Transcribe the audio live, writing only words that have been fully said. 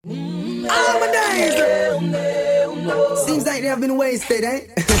Harmonize. Seems like they have been wasted, eh?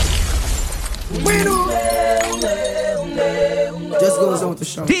 Bueno. Just goes on to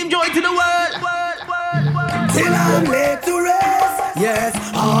show. Team Joy to the world. Till I'm laid to rest. Yes,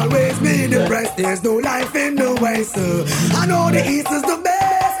 always be depressed. There's no life in the West. I know the East is the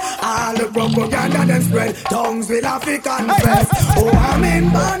best. All the propaganda them spread. Tongues will have to confess. Oh, I'm in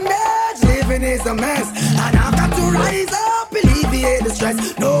bondage. Living is a mess. And I've got to rise up, alleviate the stress.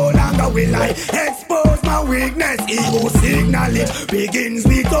 No longer will I expose my weakness. Ego signal it begins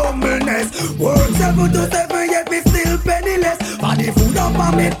with humbleness. Work 7 to 7, yet me still penniless. For the food up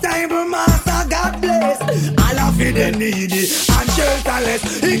on me table, master, God bless. All of the needy and shelterless.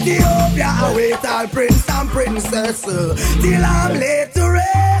 Ethiopia await all prince and princess. Till I'm laid to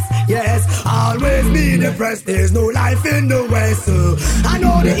rest. Yes, always be depressed. There's no life in the West. I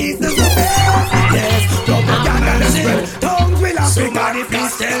know the East is the best. Yes, propaganda the spread. Tongues will have somebody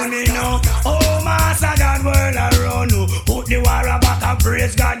please tell me no. Oh, master God, world around you. Put the war back and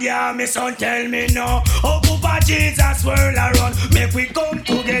praise God. Yeah, me son, tell me no. Oh, Papa Jesus, world around. Make we come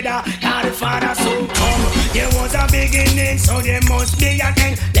together. God the Father so come. There was a beginning, so there must be an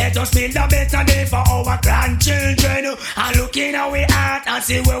end. Let us build a better day for our grandchildren. And look in our heart and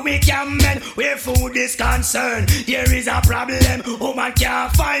see where we can mend. Where food is concerned, there is a problem. Woman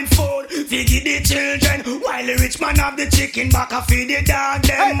can't find food, feed the children. While the rich man have the chicken back and feed the dog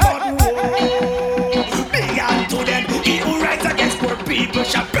them. But whoa, beyond to them, he who rights against poor people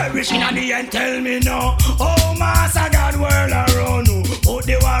shall perish in the end. Tell me no. Oh, Master God, world around you. Put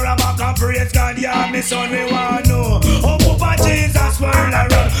the war back and praise God. Yeah, me son, we want know. Oh, Papa Jesus, world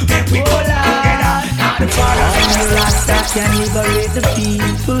around. Make we go together. God the Father. And Rasta can liberate the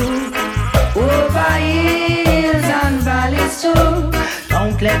people over hills and valleys too.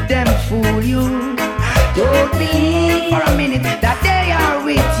 Don't let them fool you. Don't believe for a minute that they are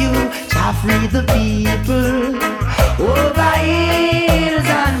with you. Shall free the people over hills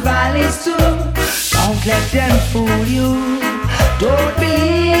and valleys too. Don't let them fool you. Don't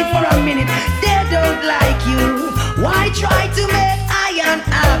believe for a minute they don't like you. Why try to make I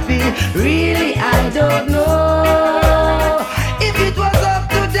unhappy? Really, I don't know. If it was up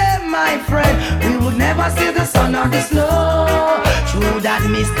to them, my friend, we would never see the sun or the snow. Through that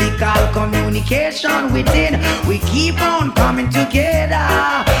mystical communication within, we keep on coming together.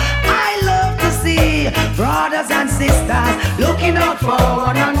 I love to see brothers and sisters looking out for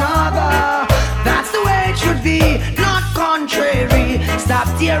one another. That's the way it should be, not contrary. Stop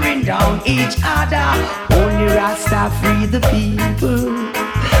tearing down each other. Only Rasta free the people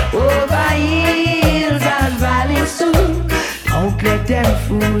over hills and valleys too. Don't let them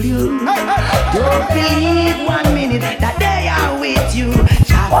fool you. Don't believe 1 minute that they are with you.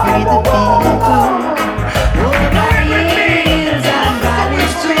 Shall free the people over hills and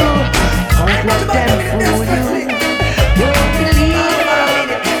valleys too. Don't let them fool you. Don't believe 1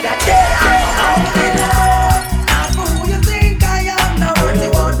 minute that they are with you. I'm who you think I am, not what you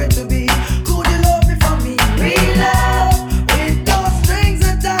want me to be. Could you love me for me? Real love, with no strings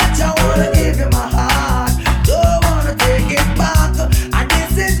attached. I wanna give you my heart, don't wanna take it back. And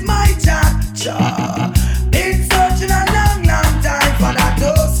this is my cha-cha. Been searching a long, long time for that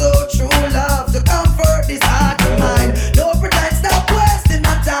oh so true love to comfort this heart of mine. No pretend, stop wasting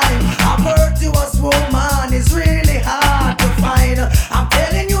my time. A virtuous woman is really hard to find. I'm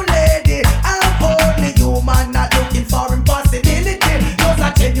telling you, lady, I'm only human, not looking for impossibility. Just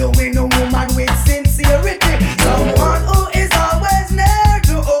a genuine woman with sincerity. Someone who is always there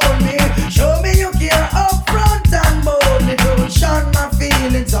to hold me. Show me you care up front and boldly. Don't shun my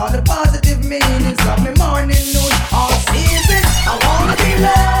feelings or the positive meanings of me morning, noon, all season. I wanna be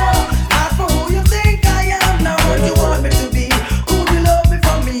loved, not for who you think I am, not what you want me to be. Could you love me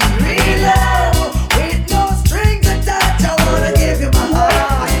for me? Real love, with no strings attached. I wanna give you my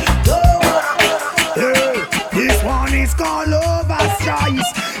heart. Don't wanna. This one is called Lover's Choice.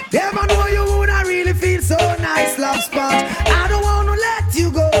 Never know you woulda really feel so nice, love spot. I don't wanna let you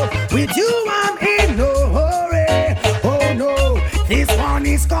go. With you I'm in no hurry. Oh no, this one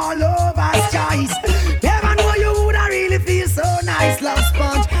is called Lover's Choice. Never know you woulda really feel so nice, love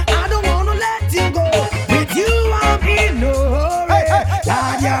sponge. I don't wanna let you go. With you I'm in no hurry.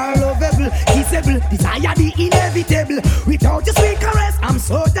 God, you're lovable, kissable, desire the inevitable. Without your sweet caress, I'm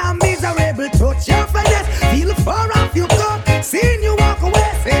so damn miserable. Touch your finesse, feel far off you come. Seeing you walk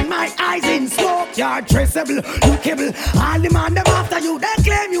away, send my eyes in smoke. You're traceable, lookable. All the man them after you, they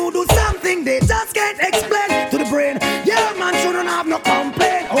claim you do something they just can't explain to the brain. Yeah, man shouldn't have no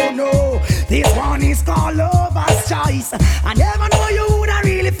complaint. Oh no, this one is called Lover's Choice. I never know you would I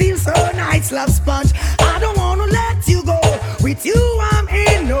really feel so nice, love sponge. I don't wanna let you go. With you I'm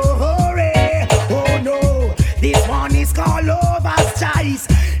in no hurry.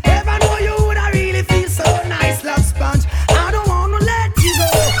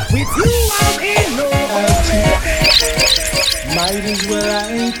 is where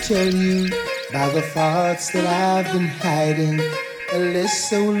I tell you about the thoughts that I've been hiding. A list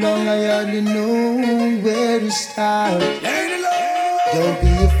so long I hardly know where to start. Don't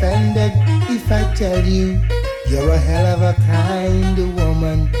be offended if I tell you you're a hell of a kind of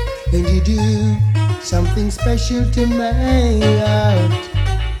woman, and you do something special to my heart.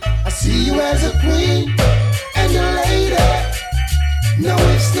 I see you as a queen and a lady. No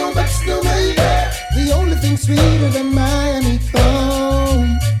ifs, no buts, no maybe. The only thing sweeter than my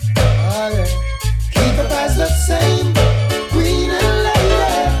honeycomb. Oh, yeah. Keep up as the same, queen and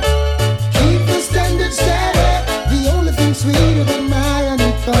lady. Keep the standard steady. The only thing sweeter than my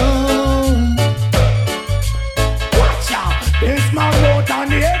honeycomb. Watch out, this man wrote on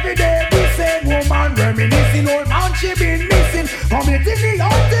the everyday. The same woman reminiscing, old man she been missing, committing the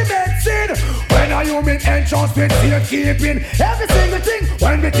ultimate sin. When are you make entrance with safekeeping? Every single thing,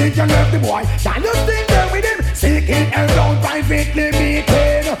 when we think you left the boy, can you still there with him? Seeking around privately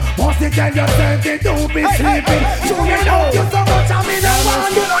meeting. Must you tell yourself you do be sleeping? You may know you so much, I mean, I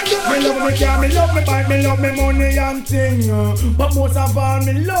want you. Me love me car, me love me bike, me love me money and thing. But most of all,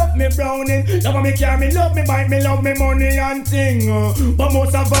 me love me browning. Love me car, me love me bike, me love me money and thing. But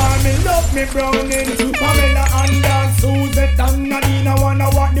most of all, me love me browning. Pamela and Dan, Suzette and Nadine, I wanna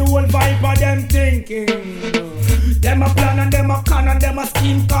what the whole vibe of them thinking. Them a plan and them a con and them a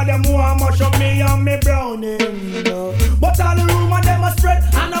scheme, cause them want much of me and me browning. But all the rumor them a spread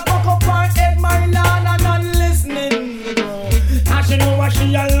and a fuck up her head, my land and not listening. And she know what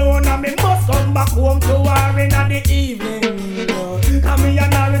she alone and me must come back home to her in the evening. And me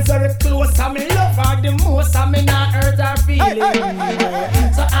and her is very close and me love her the most and me not hurt her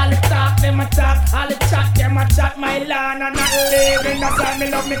feelings. So all the talk them a talk, all the chat them a chat, my land and not living. That's why me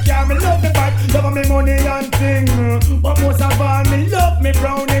love me car, me love me bike, love me money and thing. But most of all me love me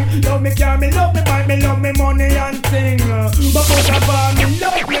browning. Love me car, me love me bike, me love me money and thing. But most of all me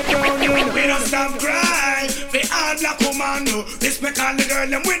love me browning. We don't stop crying, we all black woman. Respect all the girl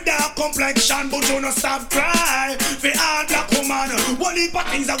them with dark complexion, but you don't stop crying. We all black woman. One heap of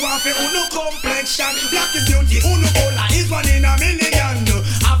things are going for no complexion. Black is beauty, uno cola is one in a million.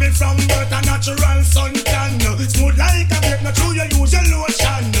 Having from birth a natural suntan. Smooth like a break, not true you use your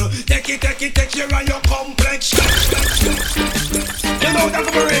lotion. Take care of your complexion. You know that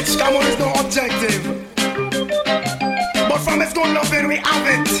for rich, come on, it's no objective. But from its good loving we have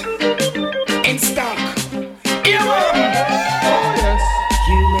it in stock. Yeah, oh, yes.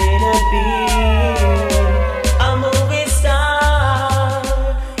 You may not be a movie star,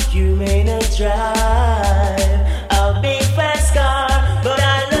 you may not drive a big fast car, but I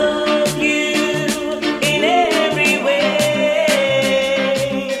love you in every way.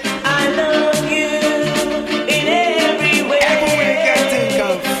 I love you in every way. Every way you can think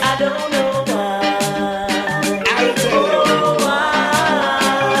of. I don't know why. I'll tell you.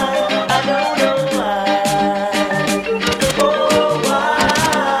 I don't know why. Oh, why?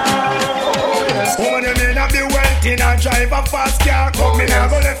 Woman, you may not be wealthy and drive a fast car. Come me now,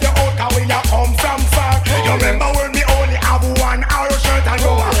 go left your out, cause we a come from far. You remember when me only have one arrow shirt and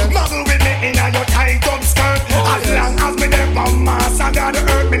you muggle with me in your tight up skirt. As long as me there from Mars and God the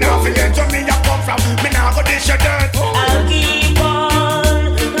earth, me now forget where me a come from. Me now go dish your dirt. I'll keep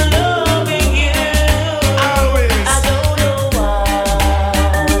on loving you. Always. I don't know why.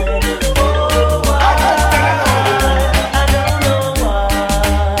 Oh, why? I don't know why.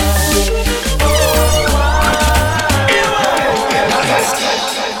 Oh, why?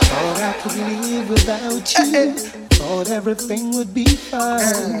 Thought I could live without you. Thought everything would be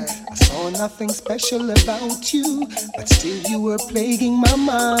fine. I saw nothing special about you, but still you were plaguing my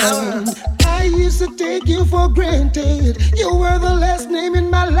mind. I used to take you for granted. You were the last name in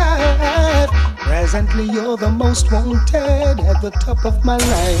my life. Presently you're the most wanted at the top of my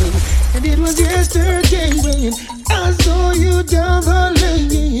line. And it was yesterday when I saw you down the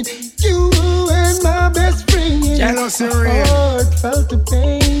lane. You and my best friend. Jealousy My real. heart felt the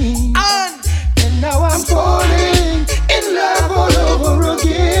pain. And now I'm falling in love all over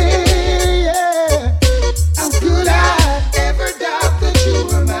again. Yeah. How could I ever doubt that you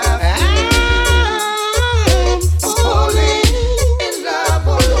were mine? I'm falling in love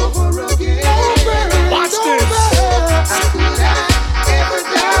all over again. Watch this. How could I ever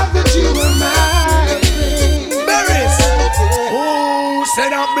doubt that you were mine? Berries. Oh, say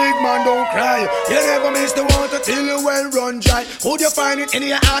that big man don't cry. You never miss the water till you well run dry. Could you find it in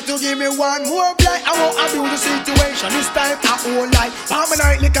your heart to give me one more blight? I won't abuse the situation. This time I won't lie. For my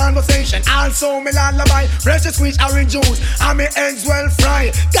nightly conversation. Also me lullaby. Fresh squeeze orange juice. And me ends well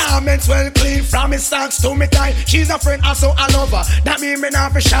fried. Garments well clean. From me socks to me tie. She's a friend also a lover. That mean me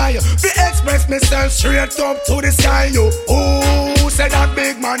not for shy. Be express myself straight up to the sky. You. Oh,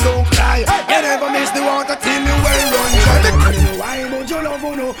 and don't cry. You never miss the water till you well run dry. Why would you love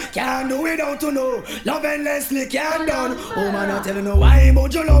you know? Can't do without you know. Love endlessly can't done. Oh man, I tell you no. Why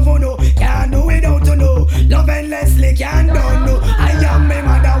would you love you know? Can't do without you know. Love endlessly can't done. No, I am my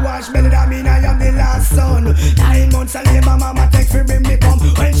mother wash belly. That mean I am the last son. 9 months of labor, mama take for bring me come.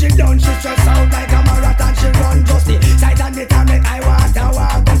 When she done, she stress out like a marathon. She run just the sight and the time make I want to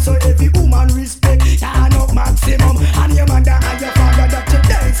walk. So every woman respect, turn up maximum. And your mother and your father that you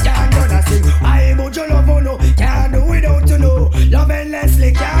dance can't done a sing. Why would you love you know? Can't do without you know. Love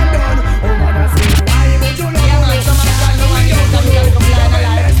endlessly can't done. Oh man, I sing. Why would you love you know? Can't do without you know. Love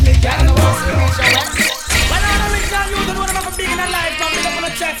endlessly can't done. When I'm a rich man, you don't want to have a big in a life, man. Big up on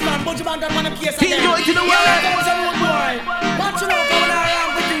the chest, man. Buju Banton on the case again. Keep going to the world. Boy. What you know coming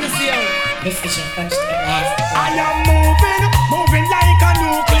around with things here? This is your first and last. I am moving like a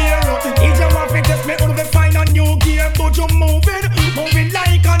nuclear. If you want to test me, I'm gonna find a new gear. But you moving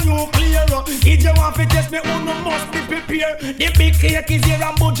like a nuclear. If you want to test me, you must be prepared. The big cake is here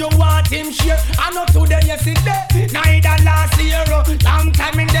and but you want him share. I know today, yesterday, neither last year. Long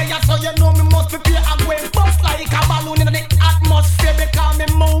time in there, so you know me must prepare. I'm going bust like a balloon in the atmosphere because me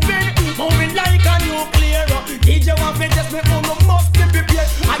moving like a nuclear. If you want to test me, you must be prepared.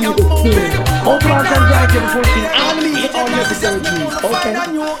 I am moving. Open and drive to the 14 and leave all necessary trees. Okay.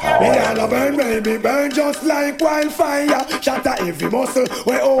 Me gonna burn, baby, burn just like wildfire. Shatter every muscle,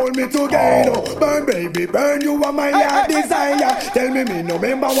 we hold me together. Burn, baby, burn, you are my heart desire. Tell me no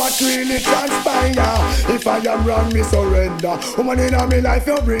remember what really transpire. If I am wrong, me surrender. Woman in my life,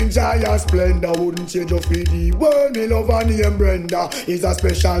 you bring joy and splendor. Wouldn't change your feed the world, me love her name Brenda. Is a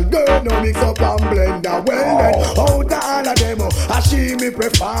special girl, no mix up and blender. Well then, out of all of them, I she me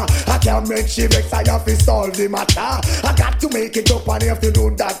prefer. I can't make she vex, I have to solve the matter. I got to make it up and I have to do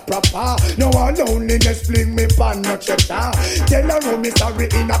that proper. No one loneliness fling me pan no checker. Tell her me sorry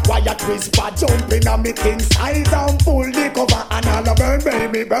in a quiet whisper. Jump in a me king size and pull the cover. And all a burn,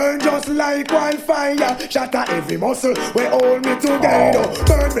 baby, burn just like wildfire. Shatter every muscle, we hold me together.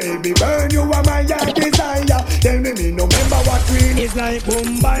 Burn, baby, burn, you are my heart desire. Tell me no remember what queen. It's like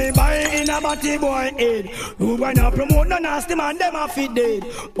boom, bye, bye in a body boy head. Who gonna promote no nasty man, them a fit dead.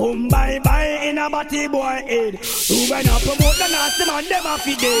 Boom, bye, bye in a body boy head. Who gonna promote the nasty man, them a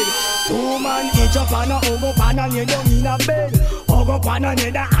fit dead. 2 man each up and a hug up and a lay down in a bed. Hug up on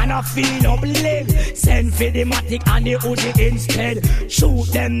another and a feel up leg. Send for the matic and the Uzi instead.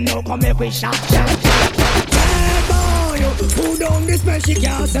 Shoot them now, come make we shot. Yeah, boy, who down this man, she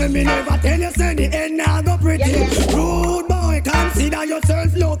can't tell me never tell you, say the end now go pretty. Rude boy, consider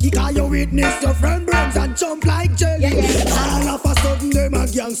yourself lucky, cause you witness your friend brains and jump like jelly. All of a sudden them a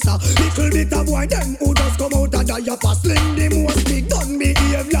gangster. Little bit of boy, them who just come out and die of a sling. The most big gun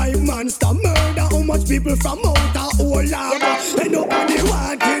behave like monster. Murder how much people from out of whole lava. End up on the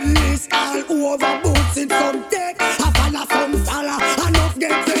wanted list all over boots in some tech. A falla some falla. Enough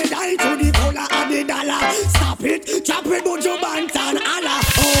get fed eye to the color of the dollar. Stop it, chop it, Buju Banton, Allah.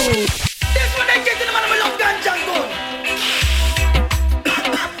 Oh, this one they get to the man of love ganja gun.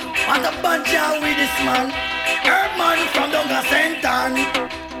 What a bunch of with this man. Herb man from Dunga Sentan.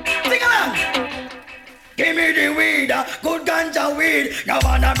 Sing along. Give me the weed, good ganja weed. Now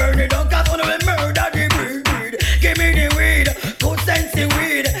wanna burn it down, cause wanna murder the breed. Give me the weed, good sensey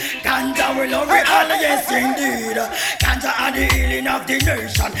weed. Ganja will love it, all yes indeed. Ganja are the healing of the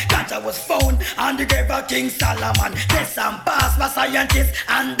nation. Ganja was found on the grave of King Solomon. Test and pass by scientists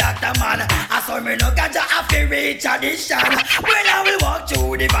and Dr. Man. I saw me no ganja after reach addition. When I will walk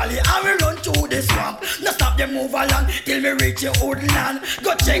through the valley, I will run through the swamp. No stop them move along till me reach your old land.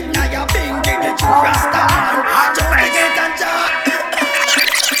 Go check now your bingy, the true Rasta man. Just to get ganja.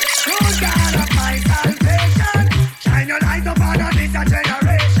 Oh God of my salvation, shine your light upon this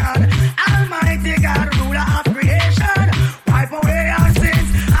generation. Almighty God, ruler of creation, wipe away our sins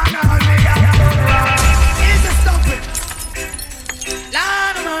and all we have done. Is it stop it?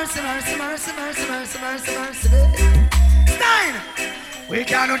 Lord of mercy, mercy, mercy, mercy, mercy, mercy, mercy. Stein! We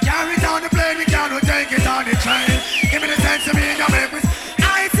cannot carry it on the plane, we cannot take it on the train. Give me the sense of me in your papers.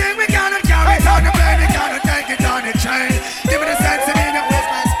 I think we cannot carry it on the plane, we cannot take it on the train. Give me the sense of me in your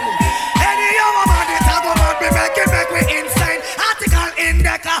waistline split. Any other man, this other man, we make we insane. Article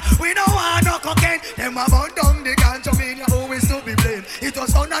index, we don't want no cocaine. Them about down the ganja media, always to be blamed. It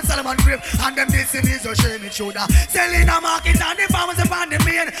was found on Solomon grave, and them dissing is a shame. It should have selling the market and the farmers upon the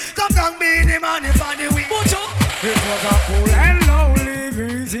main. Come down, be the money for the week. It was a full and lonely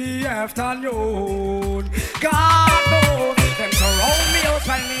busy afternoon. God knows them surround me out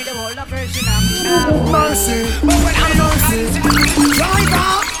and me the whole operation of mercy, but when I'm mercy,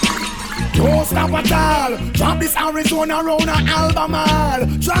 driver, don't stop at all. Drop this Arizona round an Albemarle.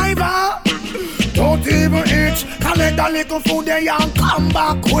 even itch. Collect a little food then and come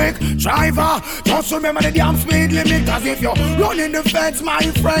back quick. Driver, just remember the damn speed limit. Cause if you're running the fence, my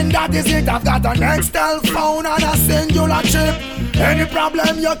friend, that is it. I've got an Excel phone and a singular chip. Any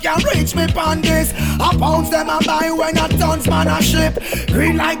problem you can reach me on this. I pounds them and buy when a tons man a ship.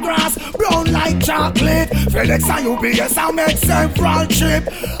 Green like grass, brown like chocolate. FedEx and UPS I make several trip.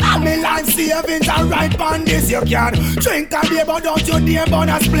 And me life savings are right on this. You can drink a day but don't you dare burn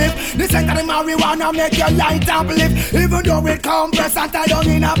a split. This ain't the marijuana make your light uplift. Even though it compress and tie down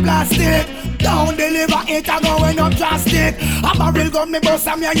in a plastic. Don't deliver it a going up drastic. A barrel gun me bust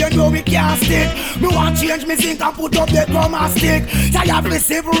and me and you know we can't stick. Me want change me sink and put up the drum and stick. Tired me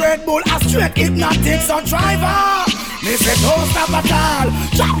sip Red Bull a straight hypnotic. So driver, me say don't stop at all.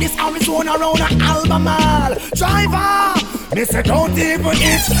 Drop this Arizona around an Albemarle. Driver, me say don't even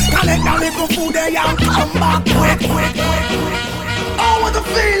itch. Collect a little food there and come back quick. Oh, what a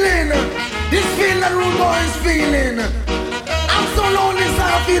feeling! This feeling that Rude Boy is feeling. I'm so lonely, so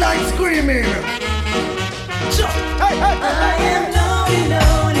I feel like screaming. Hey, hey, hey, I am lonely.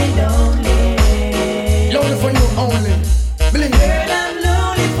 lonely for you only. Believe me. Girl, I'm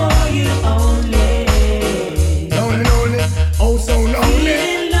lonely for you only. Lonely, oh so lonely.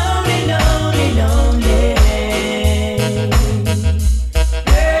 Feeling lonely.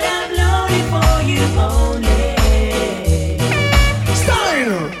 Girl, I'm lonely for you only.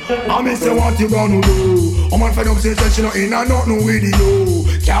 Style. I me say what you gonna do. I'm on fed up since she not in and nothing with you.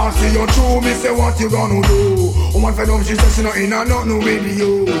 Can't see you true, me say what you gonna do. I'm on fed up she said she not in and nothing with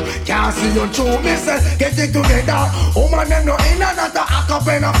you. Can't see you true, me say get it together. Woman them not in and not a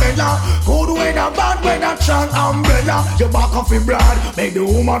acapella fella. Good weather, bad weather, strong umbrella. You back off your brad, make the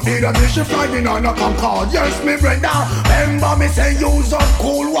woman feel that she flying on a Concorde. Yes, me brother, remember me say use up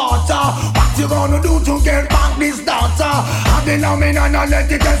cool water. What you gonna do to get back this daughter? I've been on me and I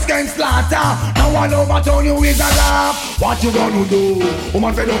let it escape slaughter. Now all over town you is a laugh. What you gonna do?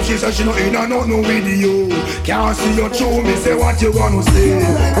 Woman fed up, she said she no in and not no with you. Can't see you through, me say what you gonna say.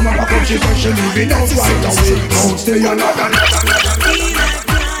 Woman back up, she said she leaving out right away. Don't stay another. Feel like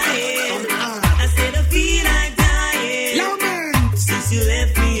crying. I said I feel like dying. Since you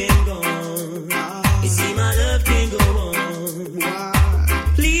left me and gone, you see my love can't go on.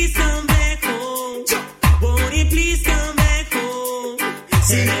 Please come back home. Won't you please come back home?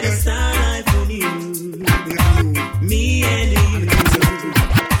 Say that it's our life for you. Me and you.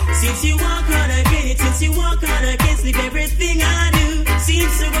 Since you walk out again, since you walk out, I can't sleep. Everything I do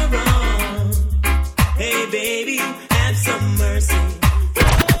seems to go wrong. Hey baby, have some mercy.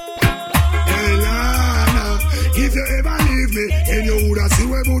 Hey Lana, if you ever leave me, and you woulda see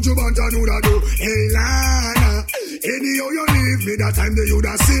where Buju Banton woulda do. Hey Lana, anyhow you leave me, that time that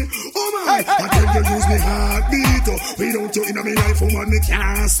you'da see. Oh man, I tell you use me heartbeat. Without you in my life, woman, me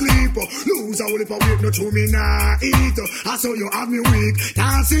can't sleep. Lose a whole heap of weight, no to me nah eat. I saw you have me weak,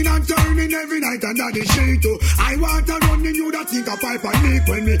 dancing and turning every night under the sheet. I want to run in you that think a pipe and leak.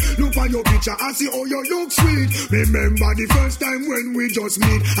 When me look at your picture, I see how you look sweet. Remember the first time when we just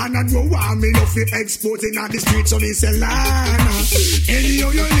meet, and I know why me love you exposing on the street. So me say Lana, anyhow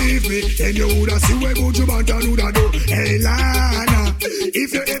you leave me, then you woulda see where Buju Banton woulda do. Hey Lana,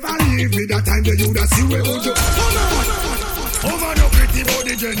 if you ever leave me, that time that you'da see where Buju. Over no pretty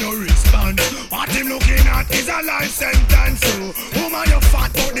body, you no respond. What him looking at is a life sentence. So, woman, you fat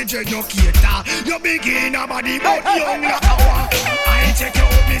body, you no cater. You big in a body, but young like hour. I check you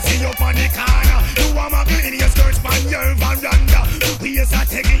out, me see you on the corner. You want my girl in your skirt, span your veranda. We just a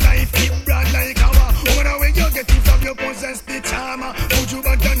take life, keep brand like our. Woman, when you get it from, you possess the charm. Buju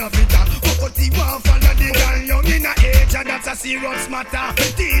Banton of it, but the one follow the girl young in a age, and that's a serious matter.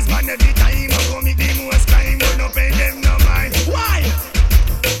 These man every time I go meet the most crime, but no pay them no mind. Why?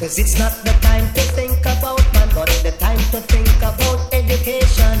 Cause it's not the time to think about man, but the time to think about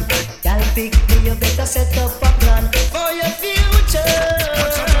education. Y'all pick me, you better set up a plan for your future.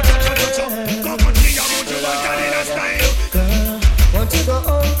 Come on, see your Buju Banton in a style. Girl, won't you go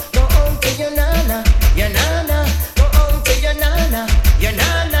home to your nana, go home to your nana, you're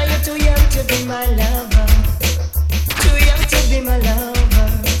too young to be my lover, too young to be my lover.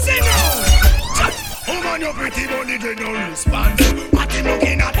 Say no! Woman, your pretty body, they no response. What you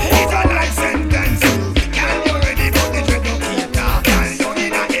looking at is a life sentence. Can you ready for the dread no cater? Can you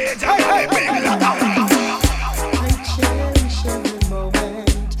in a age and a big lot? I cherish every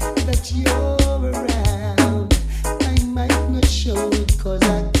moment that you're around. I might not show it 'cause I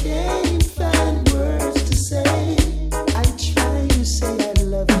can't find words to say. I try to say I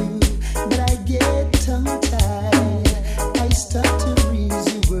love you, but I get tongue-tied. I start to read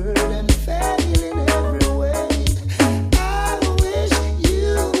your word and fail in every way. I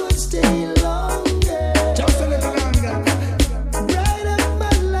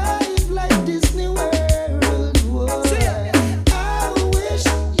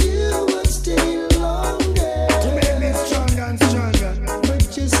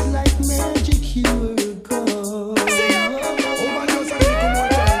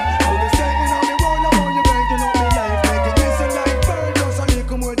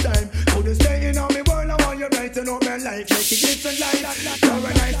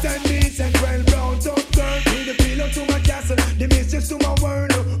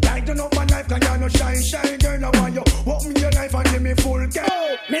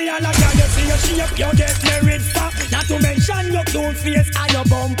you get married for. Not to mention your cute face and your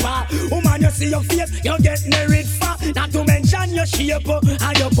bumper. Woman, you see your face, you get married for. Not to mention your shape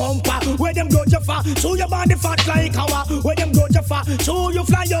and your bumper. Where them go you for? So your body fat like our. Where them go you for? So you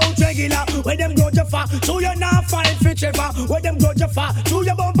fly out regular. Where them go you for? So you not fight for Trevor. Where them go you for? So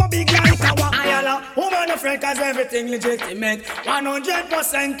your bumper big like our. Ayala, woman afraid cause everything legitimate.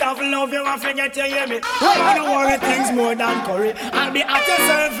 100% of love you want to forget you hear me. I don't worry things more than curry. I'll be at your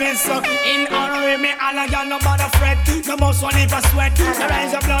service in honor me. All I got no bother fret. No most one if I sweat. The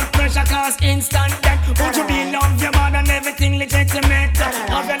rise of blood pressure cause instant death. Would you be love your man and everything legitimate?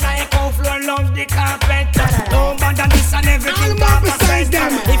 Love your like off floor, love the carpet. No bother this and everything got besides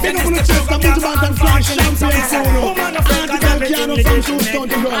them. If you don't chase the Buju Banton flash champagne solo. Woman of Africa and everything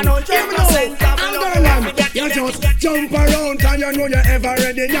legitimate. I know 100% of love you just jump around cause you know you're ever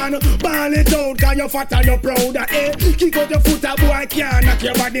ready. You ball it out cause you're fat and you're proud. Kick out your foot a boy can't knock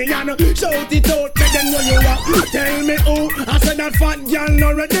your body. Shout it out make them know you are. Tell me who I said that fat girl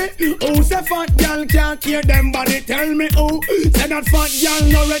not ready. Who say fat girl can't care them body. Tell me who say that fat girl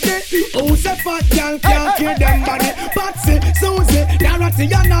not ready. Who say fat girl can't care them body. Patsy, Susie,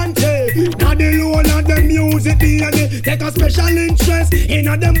 Dorothy and Nancy. Now the loan of the music DNA. Take a special interest in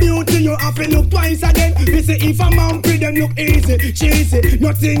them beauty. You have to look twice again. We say if a man pretty them look easy, cheesy.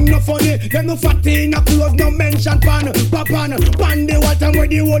 Nothing no funny. Them no fat in a clothes no mention pan. Papan, pan the water where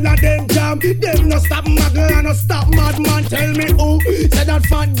the whole of them jam. Them no stop muggle and no stop madman. Tell me who say that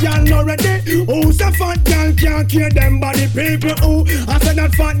fat girl not ready. Who say fat girl can't care them body. People who I said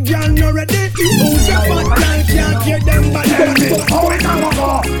that fat girl not ready. Who say fat girl can't care them body. How it a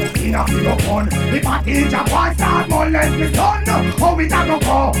go? In a feel of fun. If a teacher boy start molest me son, how it a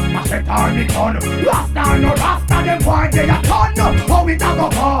go? I said all me gun. Rasta no rasta them boy they a ton. How it a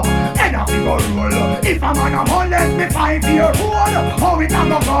go? Then a feel roll. If a man a molest me 5-year-old, how it a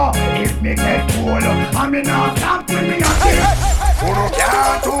go? If me get cold, I me not stop till me a kill. Uno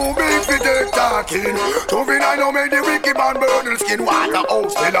can't too big for take talking. Too big I know make the wicked man burn the skin. Water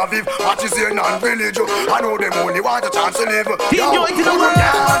house Tel Aviv, what is in non-village? I know them only want a chance to live. Yo, Uno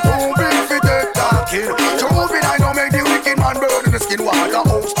can't too big for take talking. Too big I know make the wicked man burn the skin. Water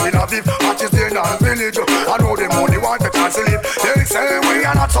house Tel Aviv, what is in non-village? I know them only want a chance to live. They say we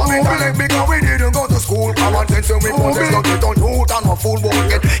are not so big because we didn't go to school. Common sense and we possess not get on youth and no fool won't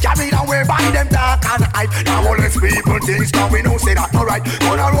get carried away by them dark and hype. Now all these people things now we know say that no right.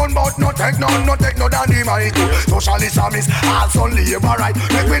 Gonna run but no take no dandy money too. Socialism is also labor right.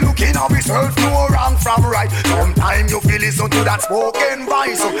 Make we look in how we serve no wrong from right. Sometimes you feel listen to that spoken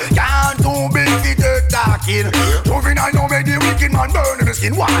voice. Can't too big to take talking. Moving I know make the wicked man burn in the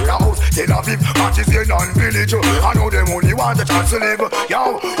skin. Water house Tel Aviv, what is in non-village? I know them only want a chance to live.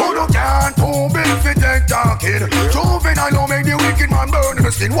 Yo, who no can't too big to take talking. Moving I know make the wicked man burn in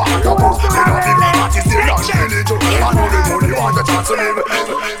the skin. Water house Tel Aviv, what is in non-village? I know them only want a chance to live.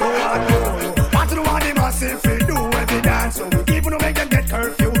 What do want the massive fi do every dance? So even to make them get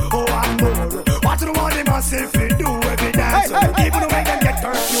curfew. Oh, and more. What do want the massive fi do every dance? So even to make them get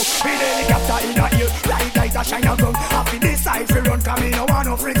curfew. Be the helicopter in a ear, light a shine a gun. Happy this side fi run, come in no one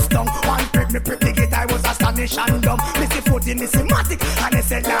no freaks down. One prick me prick the gate, I was astonished and dumb. Missy foot in Missy Matic, and they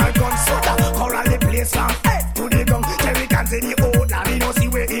said now gun soda. Coral the place from head to the gun. Jerry can say the old lad, he know see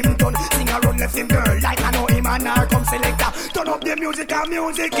where him done. Sing around left him girl like I know him and her come selector. Turn up the music and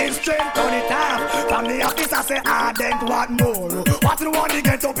music is straight on it off. From the office I say I don't want more. What do you want to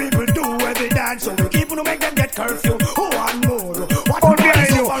get up people do every dance? So we keep on make them get curfew. Who want more? What do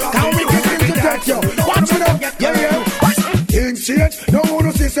you want to suffer? Can we get him to take you? Watch it up, yeah. Things change, no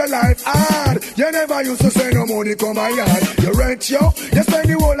one see say life hard. You never used to say no money come my yard. You rent yo, you spend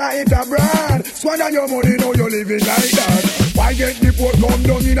the whole of it abroad. Squander your money, now you living like that. Why get the port come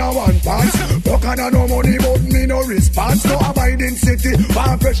down in a one pants? Fuck and no money, but me no response. No abiding city,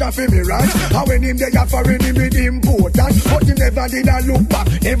 one pressure for me ranch. And when him they got for him with important. But he never did a look back,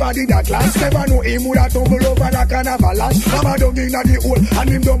 never did a glance. Never know him would have tumble over like an avalanche. Mama down in the hole, and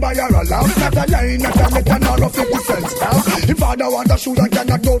him don't buy her a lamp. Not a line, not a metal, nor a 50 cents now. If father want a shoe, I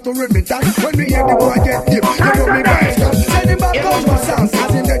cannot go to remittance. When we hear the boy get deep, you know me guys. Send him back home for sounds,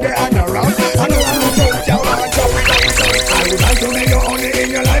 as in the day and around. I know I'm not out, you want to I would like to be the only in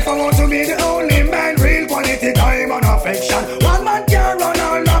your life. I want to be the only man. Real quality time and affection. One man can run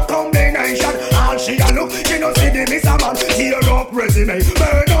all the combination. All she a look, she no see the miss a man. Tear up resume,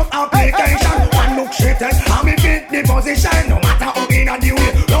 burn up application. One look she take, and me fit the position. No matter how in a the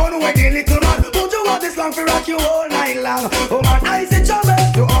way, run away the little man. Would you want this long for rock you all night long? Oh man, I see trouble,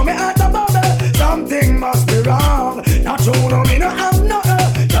 you owe me at the bubble. Something must be wrong. Not true, no me no have no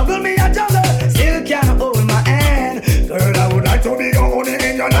juggle me a juggle, still can't hold my hand. Girl, I would like to be the only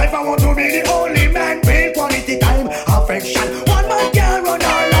in your life. I want to be the only man.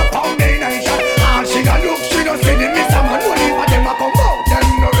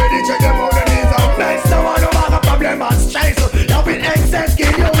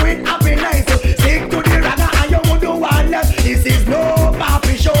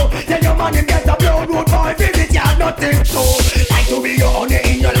 and him get a blood road boy visit ya nothing so. Like to be your only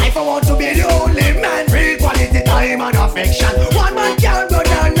in your life, I want to be the only man. Real quality time and affection. One man can't go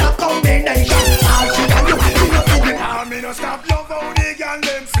down the combination. All she can do is me no stop love how the girl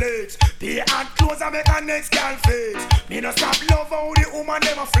them flex. They act close and make a next girl flex. Me no stop love how the woman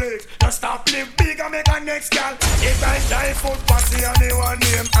them a flex. No stop live big and make a next girl. If I try foot party and they want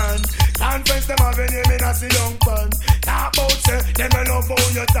name and conference them have a name in a see young pan. Talk about say them a love how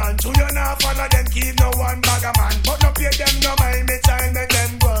you done. So you not follow them keep no one bag a man. But no pay them no mind me child make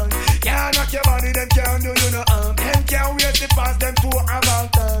them run. Can't knock your body them can't do you no harm. Them can't wait to pass them to a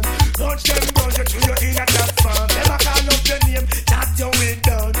mountain. Touch them down you through your in a top farm. Them a call up your name, chat your way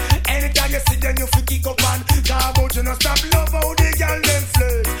down. Anytime you see them you fi kick up and talk about you no stop love how the girl them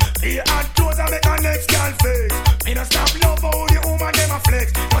flex. They add clothes and make a next girl flex. Me no stop love how the woman them a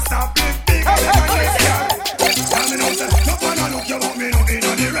flex. No stop live big and make a next girl. Tell me now say, no one a look you want me no in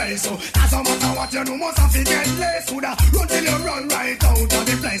on the race. So as no matter what you do must have to get less. Coulda run till you run right out of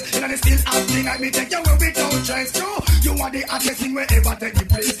the place. And I still acting like me take you away without choice. So you are the hottest thing wherever take the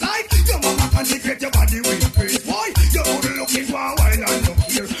place. Like your mama consecrate your body with praise. Boy, you could looking for a while and look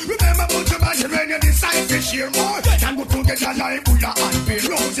here. Remember about your body when you decide to share more. Can go together like Buddha and Bill.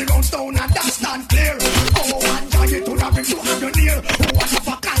 Rosy round stone and that stand clear. Oh, one joy to have him to have you near. Oh, what of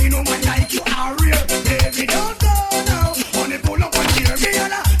a kind of man like you are rare. Baby, don't go now. Only pull up and cheer me.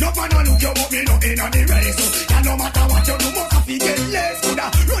 No man will look you but me no in on the race. So, yeah, no matter what you do, must have to get less.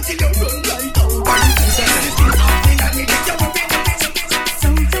 Coulda run till you run right out. Still acting like me take you away.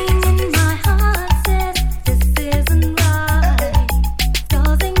 Something in my heart says this isn't right,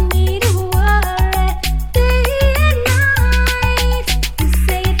 causing me to worry day and night. You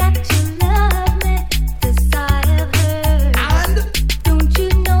say that you love me, this I have heard. And don't you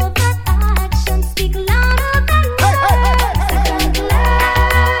know that actions speak louder than words? Second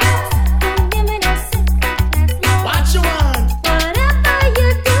class, don't give me no second class. What you want? Whatever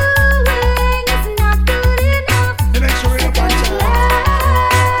you're doing is not good enough. To make sure you're punch out.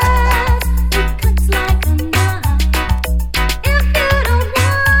 It cuts like a knife. If you don't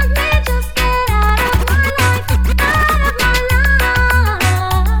want me, just get out of my life.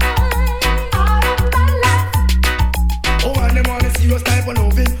 Out of my life. Oh, and them wanna see us type of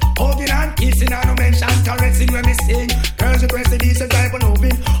loving. Hugging and kissing and no mention caressing when me sing. Girls request the decent type of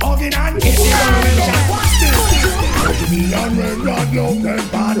loving. Hugging and kissing and no mention. What's this? Me and red rod love them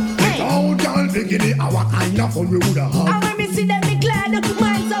bad. Without y'all bikini, our kind of fun we woulda had. And when me see them, me glad.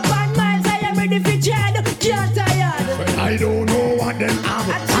 Miles up and miles, I am ready for dread. Can't tired. But I don't know what them have.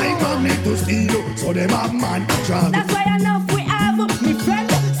 I come need to steal, so them have man control. That's why enough we have. Me friend,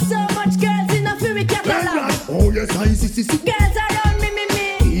 so much girls enough for we catalog. Oh yes, I see. Girls around me.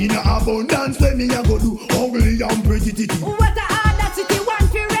 In abundance, when me a go do ugly and pretty titty. What a audacity, one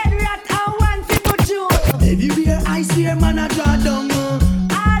for red rat and one for Buju. Everywhere I see a man a draw down.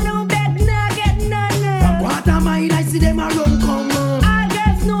 All who beg nah get none. From quarter mile I see them a run come. All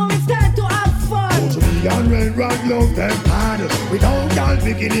girls know it's time to have fun. Me and red rod love them hard. Without y'all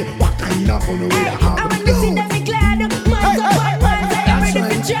bikini, what kind of fun we da have? And when you see them, me glad. Miles up and miles, I am ready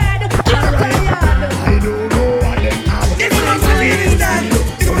for dread. Can't tired. I don't know what them have. If you don't believe in that,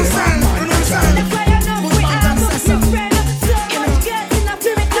 you don't stand, you don't stand. That's why enough we have. Me friend, so much girls enough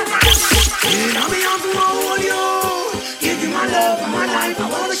for we catalog. In my arms, I hold you. Give you my love and my life. I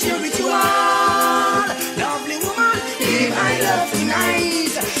wanna share with you all. Lovely woman, live my love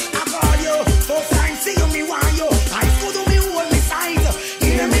tonight. I call you, first time see you, me want you. I could do me hold me side.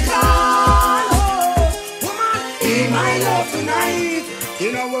 Hear me call, oh, woman, live my love tonight.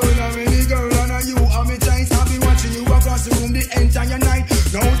 In a world of many girl and a you and me choice. I've been watching you across the room the entire night.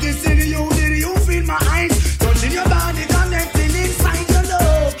 Noticing you, did you feel my eyes? Touching your body, connecting inside your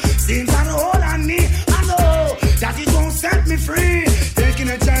love. Seems I know all I need, I know that it won't set me free. Taking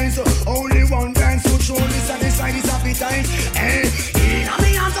a chance, only one dance would surely satisfy this appetite. And in a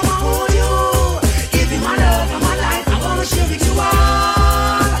me arms, I wanna hold you. Give you my love and my life, I wanna share with you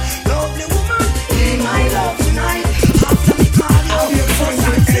all. Lovely woman, in my love tonight. After me call you, first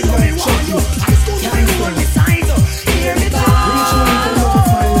time see you, me want you. I stood me hold me side, hear me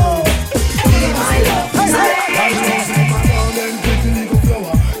call.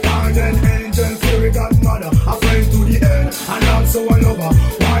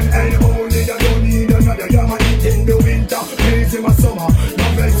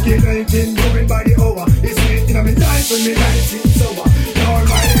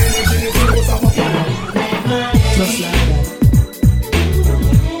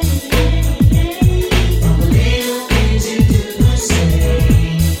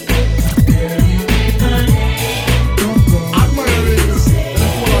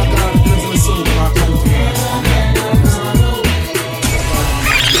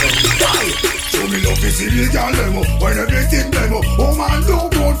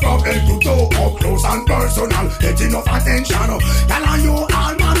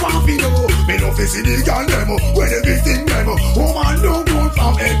 see the girl them when everything them. Woman no good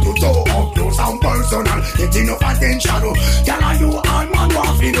from head to toe, up close and personal. Get enough attention. Girl and you all man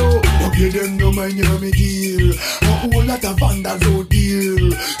want to know. Don't give them no mind you me deal. A whole lot of vandals out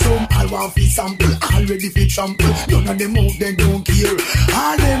deal. Some all want fi sample, already fi trample. None of them out they don't care.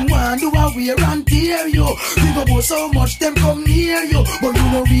 All them want do a wear and tear you. People go so much them come near you, but you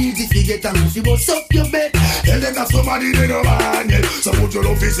know easy fi get a loose. You bust up your bed. Tell them that somebody they no man yet. So put your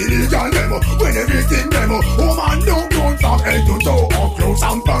love fi see the girl them when everything them. Woman don't run from head to toe, up close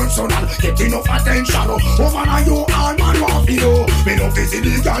and personal. Get enough attention. Woman and you all man want fi know. Me love fi see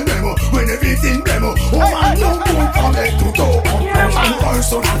the girl them when everything them. Woman don't run from head to toe, up close and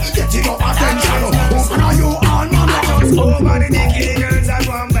personal. Get enough attention. Woman and you all man want fi know. Over the dicky girls are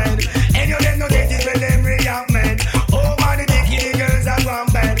one bed, and you them no get it when them react man. Over the dicky girls are one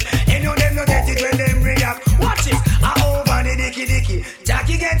bed, and you them no get it when them react. Watch it, over the dicky.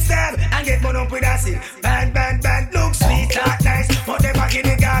 Jackie gets stabbed and get burned up with acid. Bad, look sweet, not nice, but them back in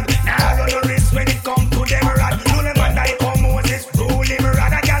the gang. Now run the risk when it come to them rat. You never die, come Moses, rule him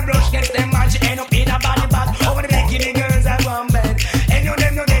rat. I can brush gets them and she end up in a body bag. Over the dicky girls are one bed, and you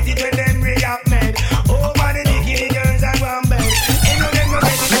them no get it when them react man. Over the dicky girls are one bed, and you them no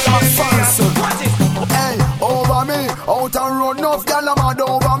get it when them react. Watch it. Hey, over me, out and run enough gal a mad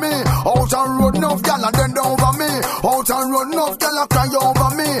over me. Out and run enough gal a bend over me. Out and run enough gal a cry over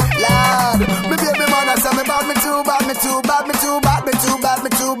me. Lad, me baby mother say me bad, me too bad, me too bad, me too bad, me too bad, me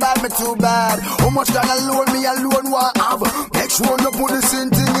too bad, me too bad. How much gal alone me alone want have? Make sure you put the same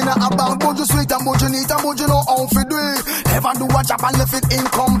thing in a bank. Buju sweet and Buju neat and Buju know how to do it. Never do a job and left it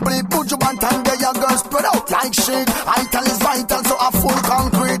incomplete. Buju Banton there your girl spread out like shit. Vital is vital so a full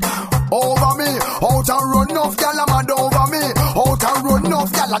concrete. Over me, out and run enough gal a mad over me. Out and run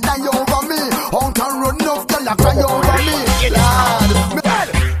enough gal a die over me. Out and run enough gal a cry over me.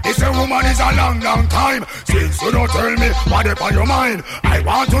 Lad, this a woman is a long time since you don't tell me what is on your mind. I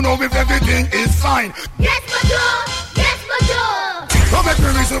want to know if everything is fine. Yes, Buju. Don't make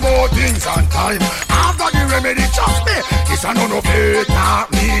me reason about things on time. I've got the remedy, trust me. This a no fake, not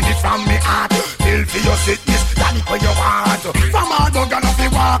need it from me heart. Feel for your sickness, that is what you want. From all the gun of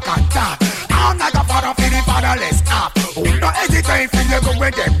the walk and talk. I'm like a father for the fatherless half. Who don't hesitate for you go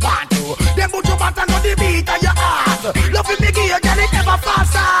where they want to. Them Buju Banton on the beat of your heart. Love me give you, girl, it never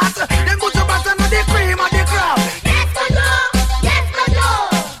falls out. Them Buju Banton on the cream of the crowd. Yes, Buju.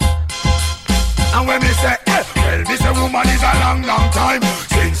 And when me say, well, this a woman is a long time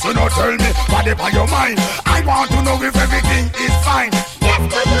since you don't tell me what is on your mind. I want to know if everything is fine. Yes,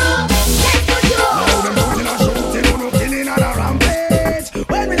 Buju. Now them shooting and shooting, who no killing and a rampage.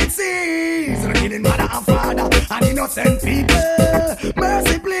 When will it cease? They're killing mother and father and innocent people.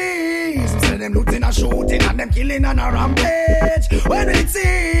 Mercy please. Say them looting and shooting and them killing and a rampage. When will it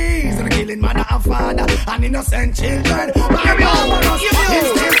cease? They're killing mother and father and innocent children. My mama must give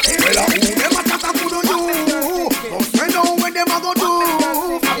you. Well, who them attack a couldn't do? But they know when them a go do.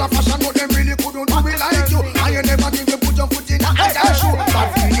 All a fashion, but them really couldn't do it like you. And you never give you put your foot in a high shoe. But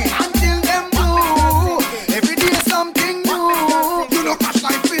really until them do. Every day something new. You know crash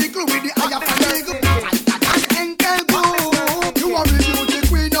like vehicle with the eye of a eagle. And ankle glue. You are the beauty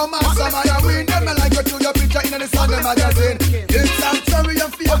queen, no master man. I win them like you to your picture in the Sunday magazine. It's Sanctuary, your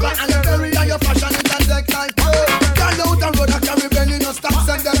favor and your berry and your fashion in that deck like you. Girl out and road, I carry belly, no stop.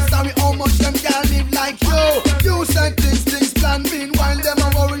 Send them story how much them can live like you. You said things plan. Meanwhile, them a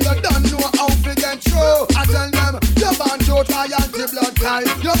worry, you don't know how to get through. I tell them, you born to royalty blood type.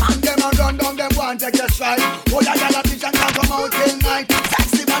 You man them a run down, them want take your stride. Oh, yeah, yeah, bitch, and can't come out till night.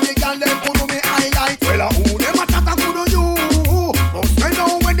 Sexy money, girl, them put me highlight. Well, who them attack a good on you? But they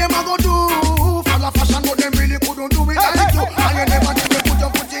know when them a go do. Follow fashion, but them really couldn't do it like you. And you never give me put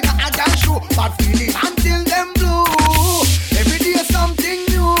your foot in a gas shoe. But feeling until them blue. Every day something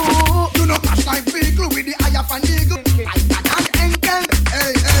new. You know crash like vehicle with the eye of an eagle.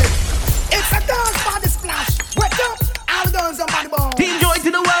 Hey. It's a dance party splash. Wake up, all the girls and body bones. Enjoy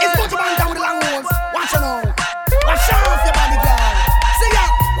to the world. It's Buju Banton with the long ones. Watch you now. Wash off your body, girl. Sing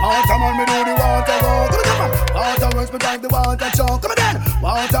it. Water man, me do the water walk. Come on. Water runs me drive the water choke. Come again.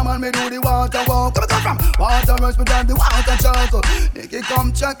 Water man, me do the water walk. Come from. Water runs me drive the water choke. Nicky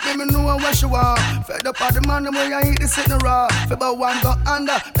come check me know where she are. Fed up of the man, the way I eat the sitting raw. If about one go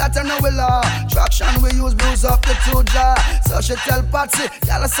under, that I know we law. Traction we use, bruise up the two jaw. So she tell Patsy,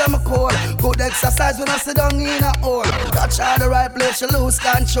 y'all say me cool. Good exercise when I sit down in a hole. Touch her the right place, she lose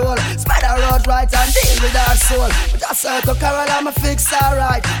control. Spider road right and deal with her soul. But Circle Carol, I'm a fix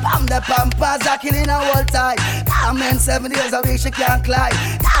alright. I'm the Pampas, I killing a whole time. I'm in 7 days a week, she can't climb.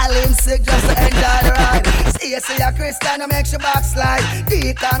 Darling sick just to enjoy the ride. See a Christian, I make you backslide.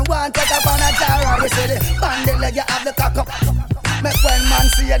 Deacon one, take up on a jar. We see the bandit leg, you have the cock up. Make when man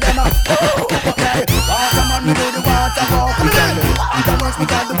see them a water man, me do the water walk again. Water once me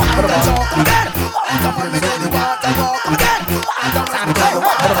got the water talk again. Water man, me do the water walk again. Water man, me do the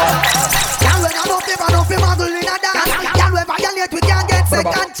water walk. Y'all when I'm up, if I don't feel muggle in a dance. Y'all when violate, we can't get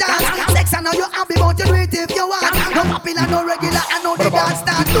second chance. Sex I know you happy, but you do it if you want. No popular, no regular, I know the dance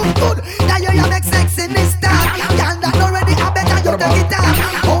start look good. Now you make sex in this time. Y'all that not ready, I better you take it down.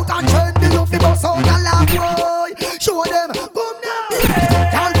 Out and turn me up, people sound and laugh, boy. Show them, boom now.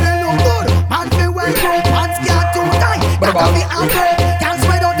 Y'all feel look good, man feel well good. Pants can't too tight, that can be angry. Can't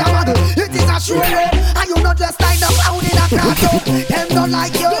spread out the muggle, it is a show. And you not just like the clown in a cartoon. Them don't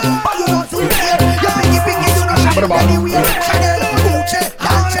like you, but you not too fair. You picky, you not shine anywhere. Chanel, Gucci,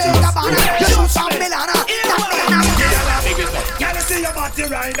 Dolce, Gabbana. You shoot some Milana, that Milana. Can you see your body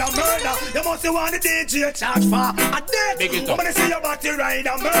ride a murder? You must want the DJ charge for a death. When you see your body ride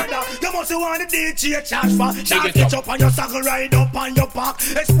a murder, you must want the DJ charge for. Charge it up on your saddle, ride up on your back.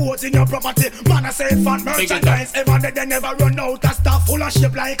 Exposing your property, man I say fun merchandise. Ever they never run out of stuff. Full of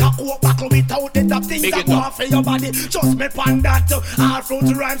shape like a coke buckle without the top things that go off for your body. Just me pan that all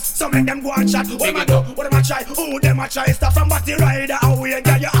fruit rhymes. So make them go and chat. What am I do? What am I try? Who them I try? Stuff from body rider away.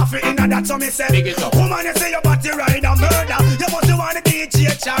 Girl you have it in that. So me say, woman you say your body rider murder. You must want the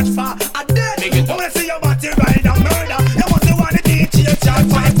DJ charge for a death. Woman you say your body rider murder. You must want the DJ charge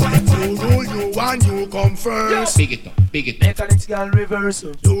for a death. Rule you and you come first. Big it up. Mechanics girl reverse.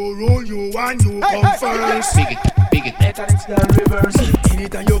 You rule you and you come first. Big it. Mechanics girl reverse.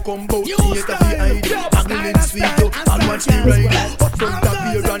 Anytime you come bout theater behind. Haggling sweet up and watch me ride. Up front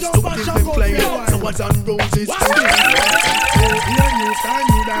appearance to give them climb. Flowers and roses. So here you stand,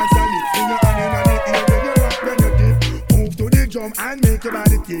 you dance and it. In your hand in the ear, then you rock, then you dip. Move to the drum and make your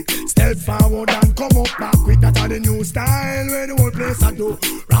body kick. Step forward and come up back quick. That's the new style where the whole place I do.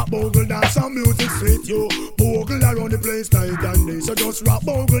 Rap bogle dance, some music sweet you. Bogle around the place night and day. So just rap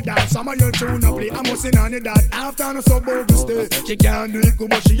bogle dance, some of your tune a play. I must sing on it that after no sub bogle stay. She can't do it good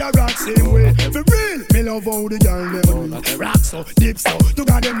but she a rock same way. For real, me love how the girl them do it. Rock so, dip so, to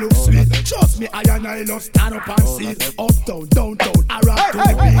got them look sweet. Trust me, I and I love stand up and see. Uptown, downtown, I rock to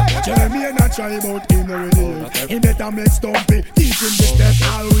the beat. Jeremy and I try about him already. He better make stumpy, teach him the step.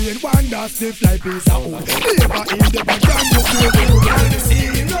 All we in one that stiff like piece of wood. Never in the background, you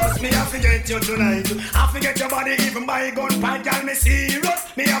serious, me I forget you tonight. I forget your body even by a gunfight, girl. Me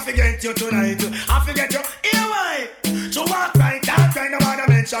serious, me I forget you tonight. I forget you, here why? So walk right, that kind of wanna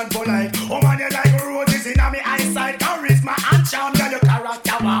mention polite. Oh man, you like roses in my eyesight. Charisma and charm, girl, your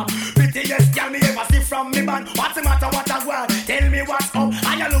character warm. Prettiest girl me ever see from me band. What's the matter, what I want? Tell me what's up.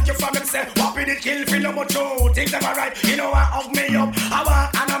 And you looking for me, say, what be the kill, feel no more true. Things never right, you know I hug me up. I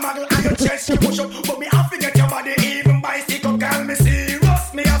want and a muggle and your chest you push up. But me I forget your body even by stick up, girl, me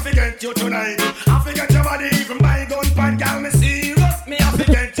serious. Me I forget you tonight. I forget your body even by gun pan, girl, me serious. Me I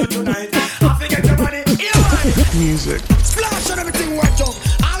forget you tonight. I forget your body. Music. Splash and everything watch up.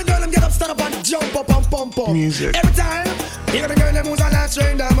 All the girl them get up, stand up and jump up and pump up. Music. Every time, you got the girl them who's a last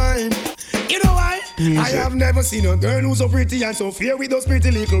train their mind. You know why? Music. I have never seen a girl who's so pretty and so fair with those pretty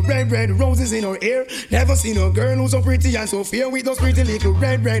little red roses in her hair. Never seen a girl who's so pretty and so fair with those pretty little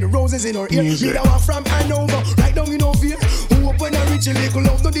red roses in her hair. Music. Me that one from Hanover, right down in no fear. Who open a rich little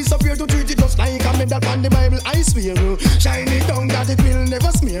love to disappear to treat it just like a medal on the Bible. I swear, shine it down that it will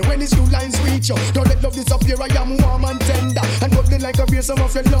never smear. When these two lines reach you, don't let love disappear. I am warm and tender and bubbling like a beer. Some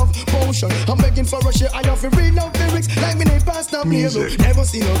of your love potion. I'm begging for a share. I have to read out lyrics like me name past the play. Never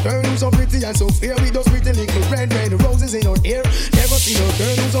seen a girl who's so pretty and so fair with those pretty little red roses in her hair. Never seen a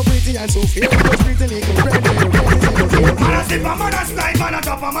girl who's so pretty and so fair with those pretty little red roses in her hair. Man a slip, a man a slide, man a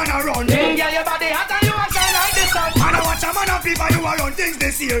drop, a man a run. Girl, your body hot and you a shine like the sun. Man a watch a man a people you a run things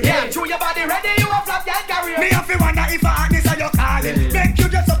this year. Yeah, true your body ready, you a flop your career. Me have to wonder if a hotness are you calling. Make you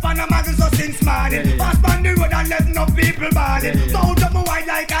dress up on a magazine so since morning. Pass on the road and let no people balling. Mount up my wine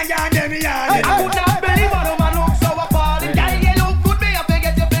like a yarn, them yarn. I could not believe how the man looks so appalling. Girl, you look good, me up to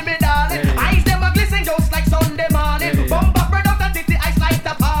get you for me, darling. Eyes them a glisten just like Sunday morning. Bumper spread out and titty ice like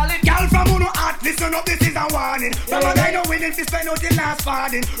the falling. Girl from Uno Art, listen up, this is a warning. From a guy no willing to spend out the last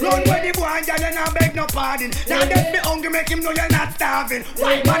farthing. Run where the boy and girl and I beg no pardon. Now get me hungry, make him know you're not starving.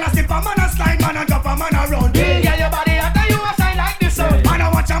 White man a sip, a man a slide, man a drop, a man a run. Girl, your body hot and you a shine like the sun. Man a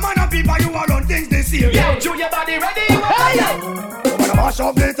watch a man a people, you a run things this year. Yeah, true your body ready, you a fire. Mash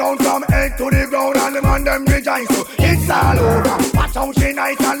up the town from head to the ground and the man them rejoice. So it's all over. Watch how she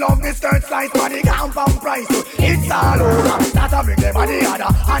nice and love the skirt slice for the compound price. It's all over. That's a bring them on the other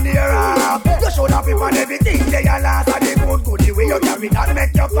and the rap. You should have people everything they are last. And the good the way you carry that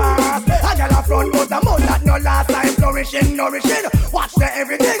make you fast. A girl a front but a mouth that no last time flourishing. Watch the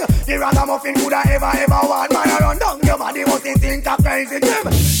everything. The ragamuffin could have ever want. Man around down your body must think of crazy dream.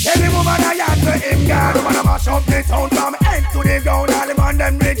 Every woman I answer him, girl. Woman I mash up the town from end to the ground. All the man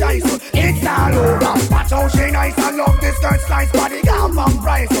them rejoice. It's all over. Watch how she nice and love this skirt slice for the compound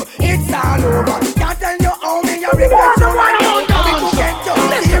price. It's all over. Can't tell you how me you regret you right now. We could get you.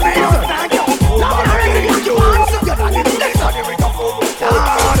 Leave me no thank you. Love you really got you. You're not in the next on the ring of food.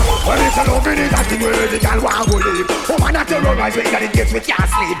 Well, it's a love in it, that's the way the girl want to live. Woman I terrorize me that it gets with can't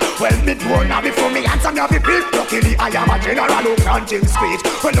sleep. Well, me do now before me answer me have the beat. Luckily I am a general who can't change speech.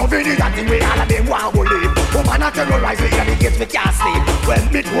 Well, love in it, that's the way all of them want to live. Woman I terrorize me that it gets with can't sleep. Well,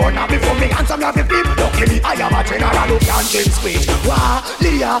 me do now before me answer me have the beat. Luckily I am a general who can't change speech. Wah,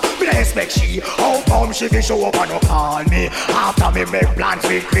 Leah, me don't expect she. How come she can show up and no call me? After me make plans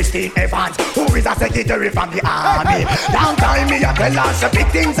with Christine Evans, who is a secretary from the army. Long time me a tell her some big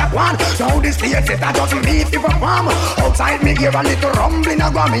things at one. Now this place it a just leave if a farm. Outside me hear a little rumbling a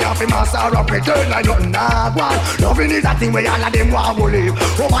go. Me have to master up return like nothing a go. Loving is a thing where all of them want to live.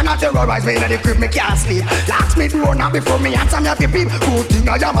 Woman a terrorize me in the crib me can't sleep. Locks me door now before me answer me have to peep. Good thing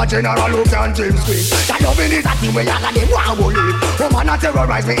I am a general who can't change speech. That loving is a thing where all of them want to live. Woman a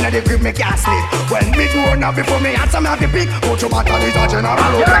terrorize me in the crib me can't sleep. When me door now before me answer me have to peep. Buju Banton is a general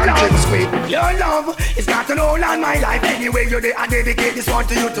who can't change speech. Your love is got an hold on my life. Anyway you there I dedicate this one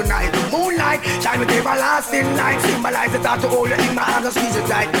to you tonight. Moonlight shine with everlasting light. Symbolize the thought to hold you in my arms and squeeze it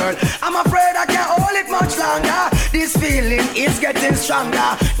tight, girl. I'm afraid I can't hold it much longer. This feeling is getting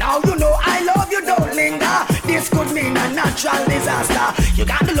stronger. Now you know I love you, don't linger. This could mean a natural disaster. You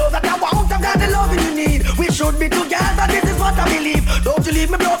got the love that I want, I've got the love you need. We should be together, this is what I believe. Don't you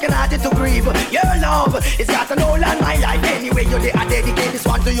leave me broken hearted to grieve. Your love, it's got an hold on my life. Anyway you there I dedicate this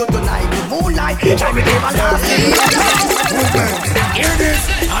one to you tonight. The moonlight shine with everlasting light. Hear this,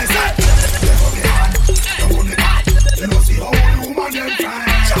 I said. You know see how the woman them fine.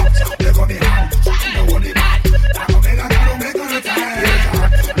 They got me hand, they want me back. I come in and I don't make no time.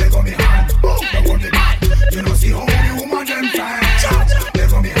 They got me hand, they want me back. You know see how the woman them fine. They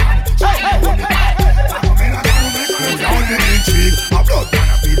got me hand, they want me back. I come in and I don't make no time. Down the intrigue, a blood man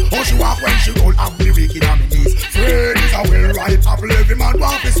a beat. How she walk when she roll up the wicked on me knees. Fred is a well-right apple, every man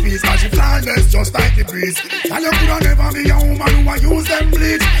walk his piece. Cause she flawless just like the breeze. And you coulda never be a woman who a use them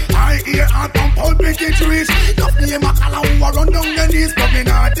bleach. I hear her pump out making trees. Not me a macala who a run down the knees. But me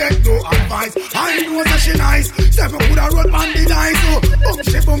not take no advice. I know that she nice. Seven coulda run on the dice.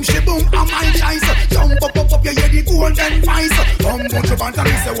 Boom she boom, I'm my choice. Jump up, you hear the golden voice. Come Buju Banton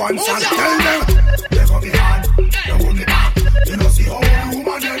is the one shot. Tell them they got me hand, they hold me back. You know see how the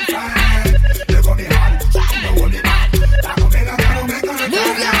woman them fine. They got me hand, they hold me back. I come in and I don't make no time.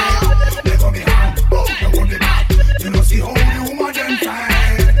 They got me hand, they hold me back. You know see how the woman them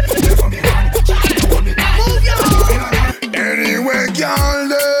fine. They got me hand, they hold me back. Anyway, girl,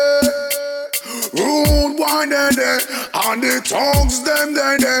 rude boy there, and the tongues them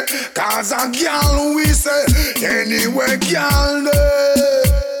there. Cause a girl we say, anyway, girl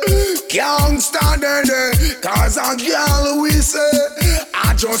can't stand there. Cause a girl we say,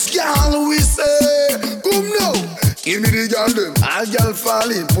 I just girl we say. Come now. Give me the girl them, all girl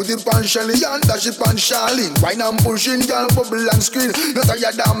falling. Put it on Shelly and dash it on Charlene. Wine and pushing, girl bubble and screen. Not a your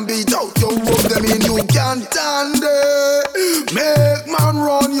damn beat out, you rub them in. You can't stand it. Make man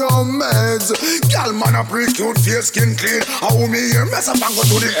run your meds. Girl man a pretty cute, face skin clean. How me here mess up and go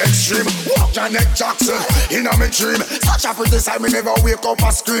to the extreme. Walk Janet Jackson in a me dream. Such a pretty sight, me never wake up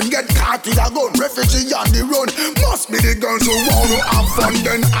and scream. Get caught with a gun, refugee on the run. Must be the girls who want to have fun.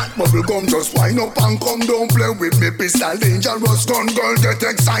 Then at bubble gum, just wind up and come down, play with me. Pistol dangerous gun girl, get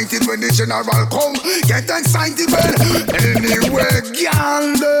excited when the general come. Get excited when anyway,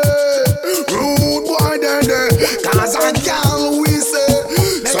 girl, rude boy there. Cause a girl we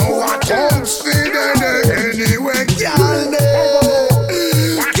say, so what comes for there. Anyway, girl,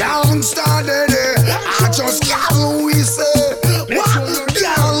 gangsta there. I just girl we say, what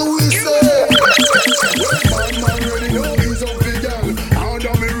girl we say. Man ready now, he's up the girl. Out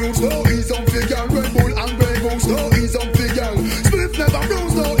of me roots, no, he's up the girl. Red Bull and Grey Goose, no, he's up the girl. Split never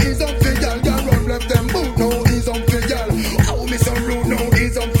bruise, no, he's up the girl. Girl run left them boot, no, he's up the girl. Oh, me so rude, no,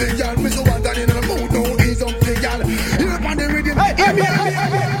 he's up the girl. Me so bad in the mood, no, he's up the girl. Here up on the rhythm,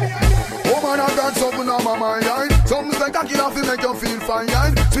 woman, I've got something on my mind. Something like a killer to make you feel fine.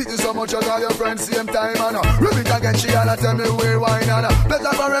 Speaking so much as all your friends same time. And rub it again, she all tell me where wine. And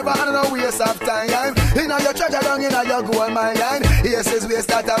better forever and no waste of time. Inna your treasure down inna your gold mine line. Yes, is waste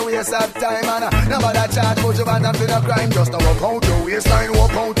that a waste of time. And nobody charge Buju Banton for no crime. Just a walk out your waistline,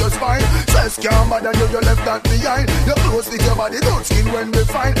 walk out your spine. Says can't bother you, you left that behind. Your clothes fit your body, good skin when we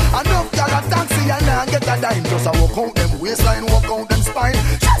find. Enough gal a taxi and now get a dime. Just a walk out them waistline, walk out them spine.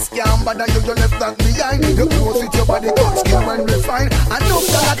 Just can't bother you, you left that behind. Your clothes fit your body, good skin when we find. Enough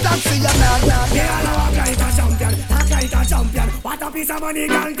gal a taxi and now. Me all a walk like a champion, talk like a champion. What a piece of money,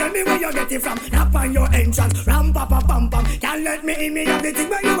 girl, tell me where you get it from. Knock on your entrance, ram pa pa pam pam. Can't let me in, me have the thing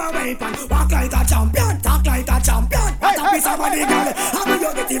where you are waiting. Walk like a champion, talk like a champion. What a piece of money, girl, how where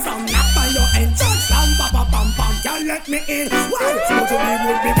you get it from? Knock on your entrance, ram pa pa pam pam. Can't let me in. Why? So to me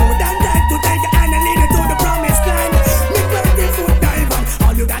would be more than that to take your hand and lead you to the promised land. Me 20-foot dive on.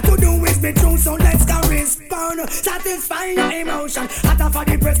 All you got to do is be true, so let's go respond. Satisfy your emotion. Hot off of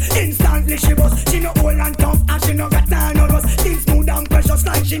the press, instantly she bust. She no old and tough, and she no got time no rust. Things smooth and precious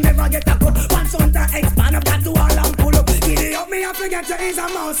like she never get a cut. Once on the expand, I've got to all and pull up. Giddy up, me I forget you is a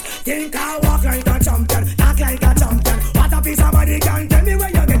mouse. Think I walk like a champion, talk like a champion. What a piece of body, can tell me where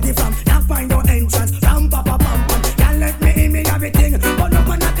you get it from. Now find your entrance, ram pa pa pam pam. Can't let me in, me everything. But up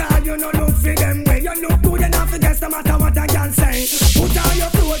on a card, you no look for them way. You look good enough, guess no matter what I can say. Put on your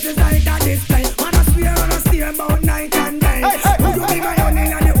clothes, it's like a display. Wanna steer about night and day. Would you be my only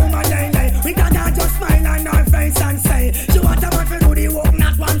and the woman lady? We can't just smile on her face and say she want a man for do the work,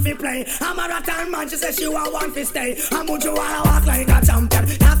 not one for play. I'm a rattan man, she says she want one for stay. And would you wanna walk like a champion,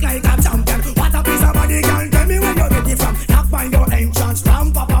 talk like a champion? What a piece of body, girl, tell me where you get it from. Knock find your entrance,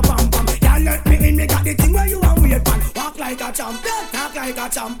 ram pa pa pam pam. Can't let me in, me got the thing where you want wait man. Walk like a champion, talk like a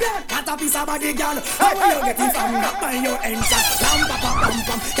champion. What a piece of body, girl, how where you get it from? Knock find your entrance, ram pa pa pam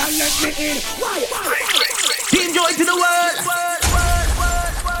pam. Can't let me in, why?